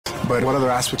but what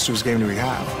other aspects to his game do we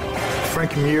have?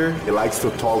 Frank Mir, he likes to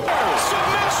talk. He's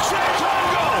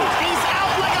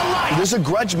out like a light. There's a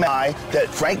grudge match that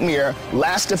Frank Mir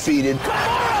last defeated.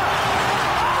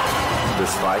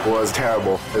 This fight was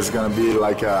terrible. It's gonna be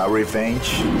like a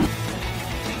revenge.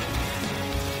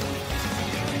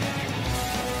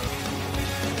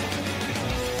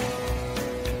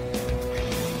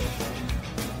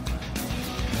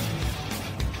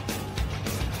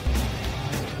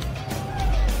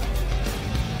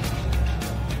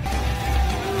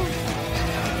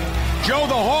 Joe,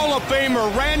 the Hall of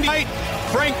Famer Randy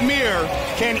Frank Mir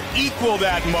can equal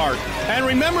that mark. And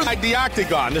remember the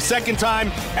Octagon, the second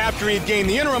time after he had gained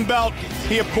the interim belt,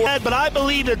 he of course... But I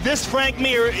believe that this Frank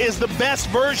Mir is the best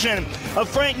version of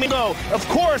Frank Mir. Of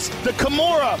course, the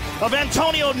Kimura of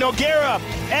Antonio Nogueira,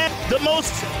 and the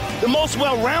most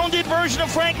well-rounded version of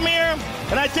Frank Mir.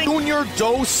 And I think Junior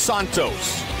Dos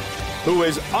Santos, who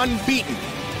is unbeaten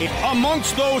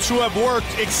amongst those who have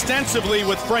worked extensively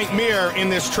with Frank Mir in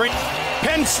this training.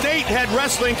 Penn State head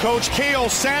wrestling coach Cael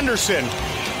Sanderson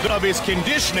of his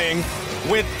conditioning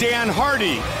with Dan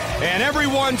Hardy. And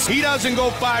he doesn't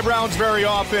go 5 rounds very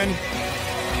often.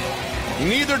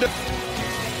 Neither does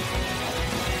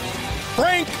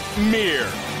Frank Mir.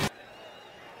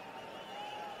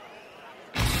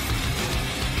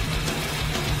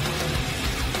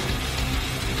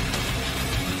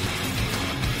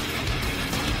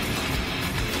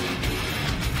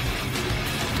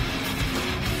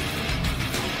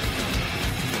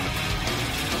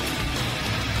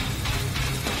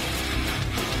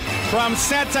 From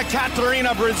Santa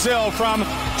Catarina, Brazil, from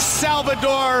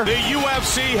Salvador, the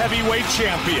UFC heavyweight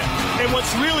champion. And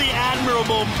what's really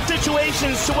admirable,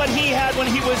 situations to what he had when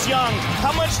he was young,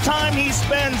 how much time he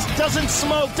spends, doesn't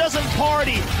smoke, doesn't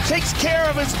party, takes care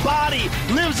of his body,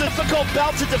 lives a difficult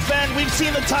belt to defend. We've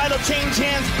seen the title change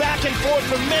hands back and forth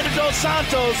from Mir Dos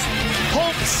Santos,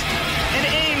 hopes and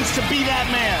aims to be that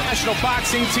man. National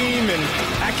boxing team and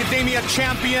academia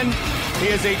champion. He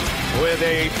is with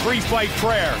a pre-fight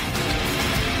prayer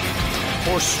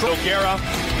for Nogueira.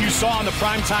 You saw in the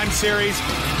primetime series,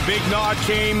 Big Nog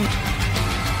came.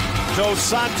 Dos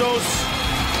Santos,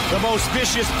 the most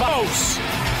vicious boss.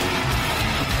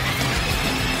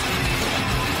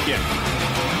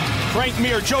 Frank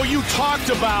Mir, Joe, you talked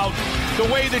about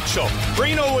the way that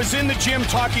Brino was in the gym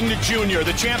talking to Junior,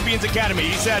 the Champions Academy.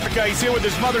 He said, he's here with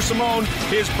his mother Simone,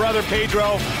 his brother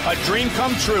Pedro, a dream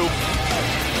come true.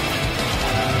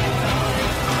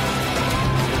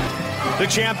 The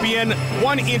champion,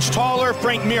 1 inch taller,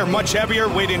 Frank Mir, much heavier,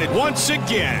 weighing it once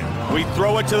again. We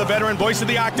throw it to the veteran voice of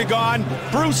the Octagon,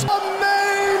 Bruce. The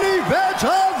main event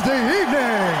of the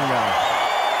evening.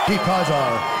 Keith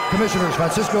Kazar, Commissioners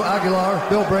Francisco Aguilar,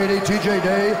 Bill Brady, TJ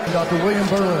Day, and Dr. William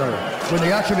Berliner. When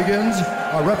the action begins,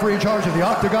 our referee in charge of the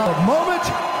Octagon. The moment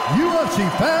UFC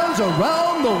fans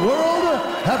around the world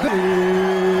have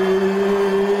been...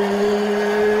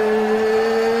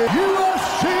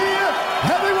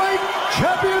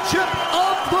 Championship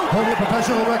of the holding a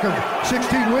professional record,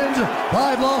 16 wins,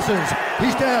 5 losses.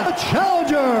 He stands the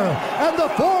challenger and the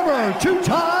former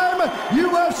 2-time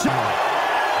UFC.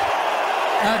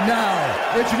 And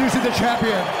now, introducing the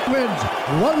champion, wins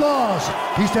 1 loss.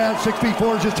 He stands 6 feet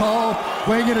 4 inches tall,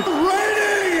 weighing in at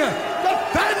reigning,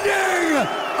 defending,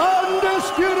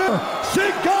 undisputed,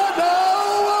 Cigano.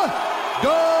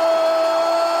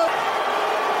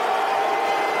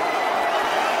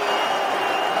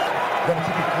 Gonna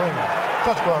keep it clean.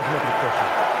 Touch gloves, look at the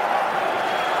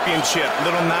Championship,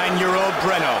 little 9-year-old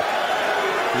Breno,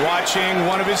 watching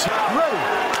one of his... Ready,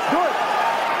 do it!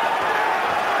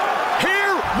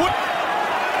 Here, what?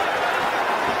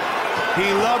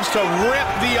 He loves to rip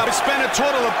the... spent a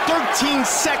total of 13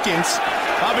 seconds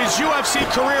of his UFC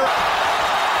career.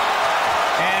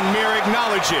 And Mir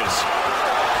acknowledges.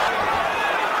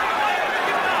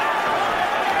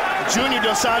 Junior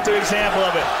Dos Santos, example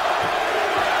of it.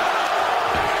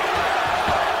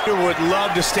 Would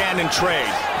love to stand and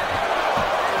trade.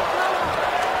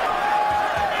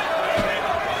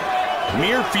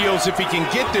 Mir feels if he can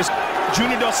get this,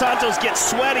 Junior Dos Santos gets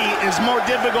sweaty, is more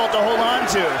difficult to hold on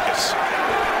to.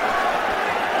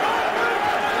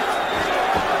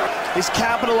 He's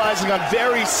capitalizing on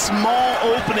very small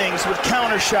openings with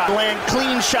counter shots, land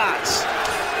clean shots.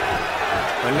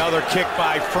 Another kick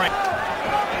by Frank.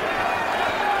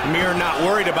 Mir not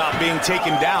worried about being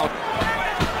taken down.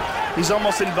 He's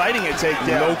almost inviting a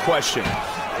takedown. No question.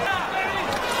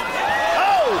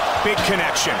 Oh! Big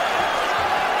connection.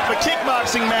 A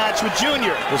kickboxing match with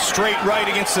Junior. The straight right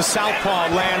against the southpaw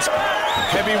lands.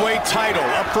 Heavyweight title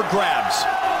up for grabs.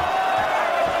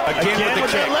 Again with the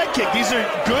kick. That leg kick. These are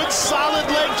good, solid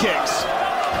leg kicks.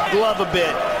 glove a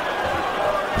bit.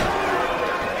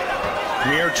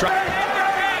 Mir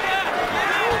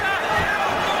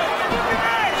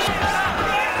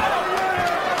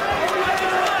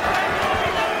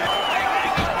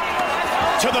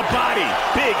to the body.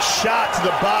 Big shot to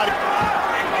the body.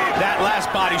 That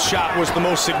last body shot was the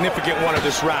most significant one of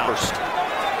this round.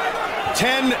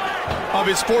 10 of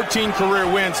his 14 career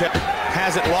wins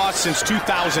hasn't lost since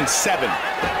 2007.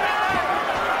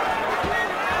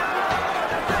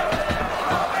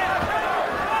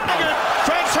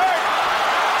 Frank's hurt.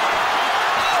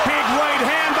 Big right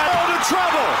hand by to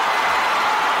trouble.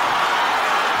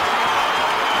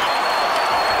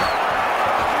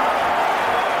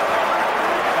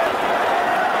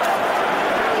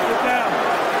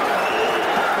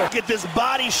 Get this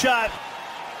body shot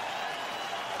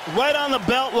right on the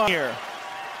belt line here.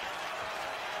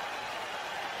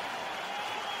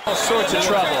 All sorts of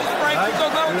trouble.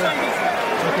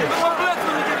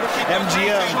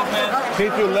 MGM.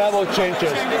 People level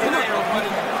changes.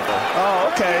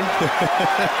 Oh, okay.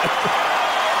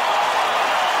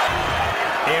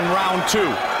 In round 2.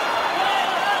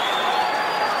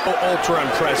 Ultra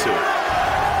impressive.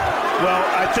 Well,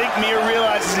 I think Mir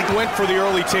realizes he Went for the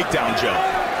early takedown, Joe.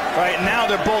 right now.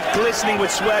 They're both glistening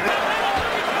with sweat.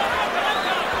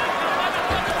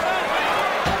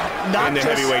 In the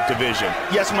heavyweight division.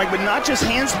 Yes, Mike, but not just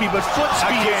hand speed, but foot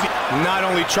speed. Again, not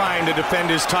only trying to defend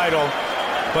his title,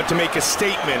 but to make a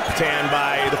statement, Tan,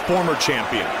 by the former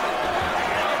champion.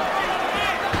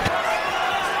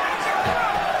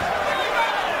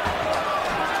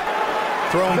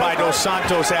 Thrown by Dos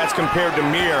Santos as compared to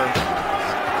Mir.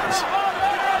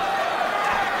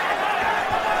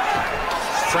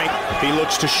 Frank, he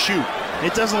looks to shoot.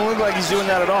 It doesn't look like he's doing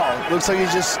that at all. It looks like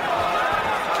he's just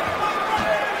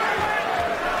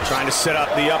Trying to set up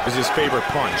the up as his favorite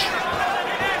punch.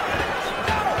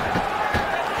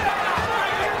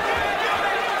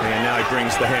 And now he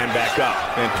brings the hand back up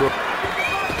and throws.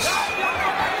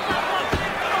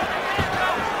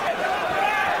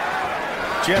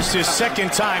 Just his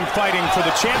second time fighting for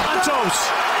the champ. Santos.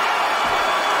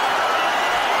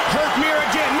 Hurt Mir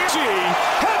again.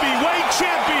 Heavyweight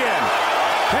champion.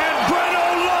 And Breno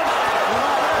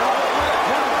Love.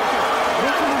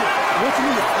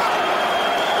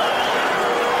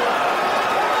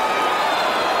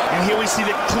 And here we see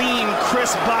the clean,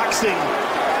 crisp boxing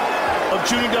of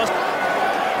Junior Dos.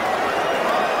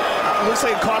 Looks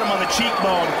like it caught him on the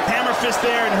cheekbone. Hammer fist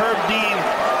there, and Herb Dean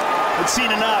had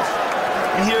seen enough.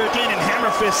 And here again, and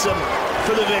hammer fists him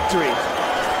for the victory.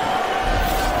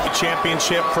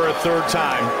 Championship for a third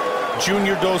time.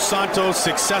 Junior Dos Santos,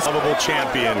 successful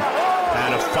champion,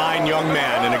 and a fine young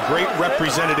man and a great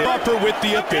representative with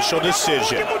the official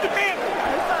decision.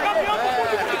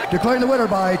 Declaring the winner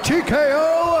by TKO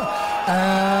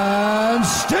and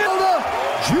still the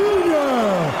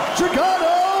Junior Chicago.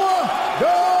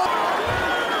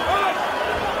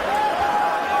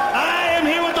 I am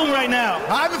here with them right now.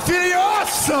 I'm feeling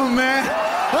awesome, man.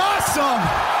 Awesome.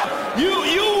 You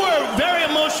were very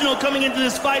emotional coming into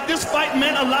this fight. This fight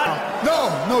meant a lot.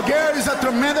 No, Gary is a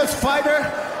tremendous fighter.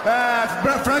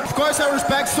 Frank, of course, I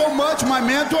respect so much my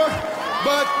mentor,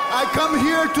 but I come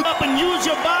here to Up and use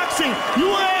your boxing. You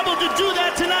were able to do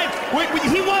that tonight.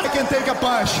 He was. I can take a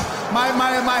punch. My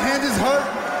hand is hurt.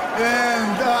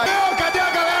 And cadê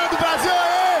a galera do Brasil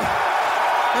aí?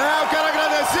 Eu quero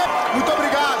agradecer. Muito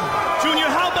obrigado. Junior,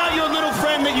 how about your little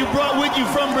friend that you brought with you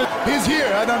from Brazil? He's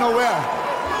here. I don't know where.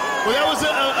 Well, that was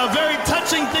a very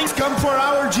touching thing. Come for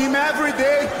our gym every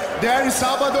day there in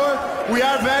Salvador. We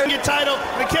are very. Your title.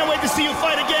 I can't wait to see you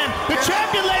fight again. The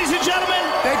champion, ladies and gentlemen.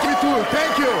 Thank you too.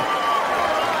 Thank you.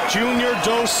 Junior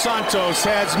Dos Santos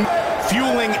has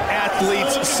fueling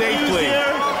athletes safely.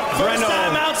 First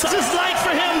time out. What's it like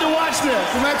for him to watch this?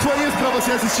 Como é que foi isso pra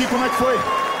você assistir? Como é que foi?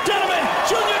 Gentlemen,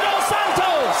 Junior Dos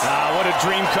Santos. What a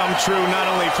dream come true, not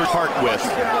only for part with.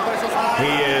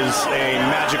 He is a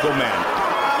magical man.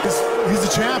 He's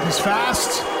the champ. He's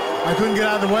fast. I couldn't get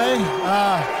out of the way,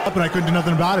 but I couldn't do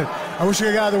nothing about it. I wish I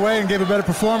could get out of the way and gave a better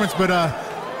performance, but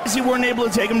You weren't able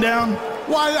to take him down?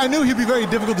 well, I knew he'd be very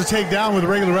difficult to take down with a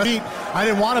regular feet. I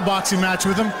didn't want a boxing match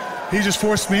with him. He just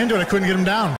forced me into it. I couldn't get him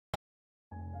down.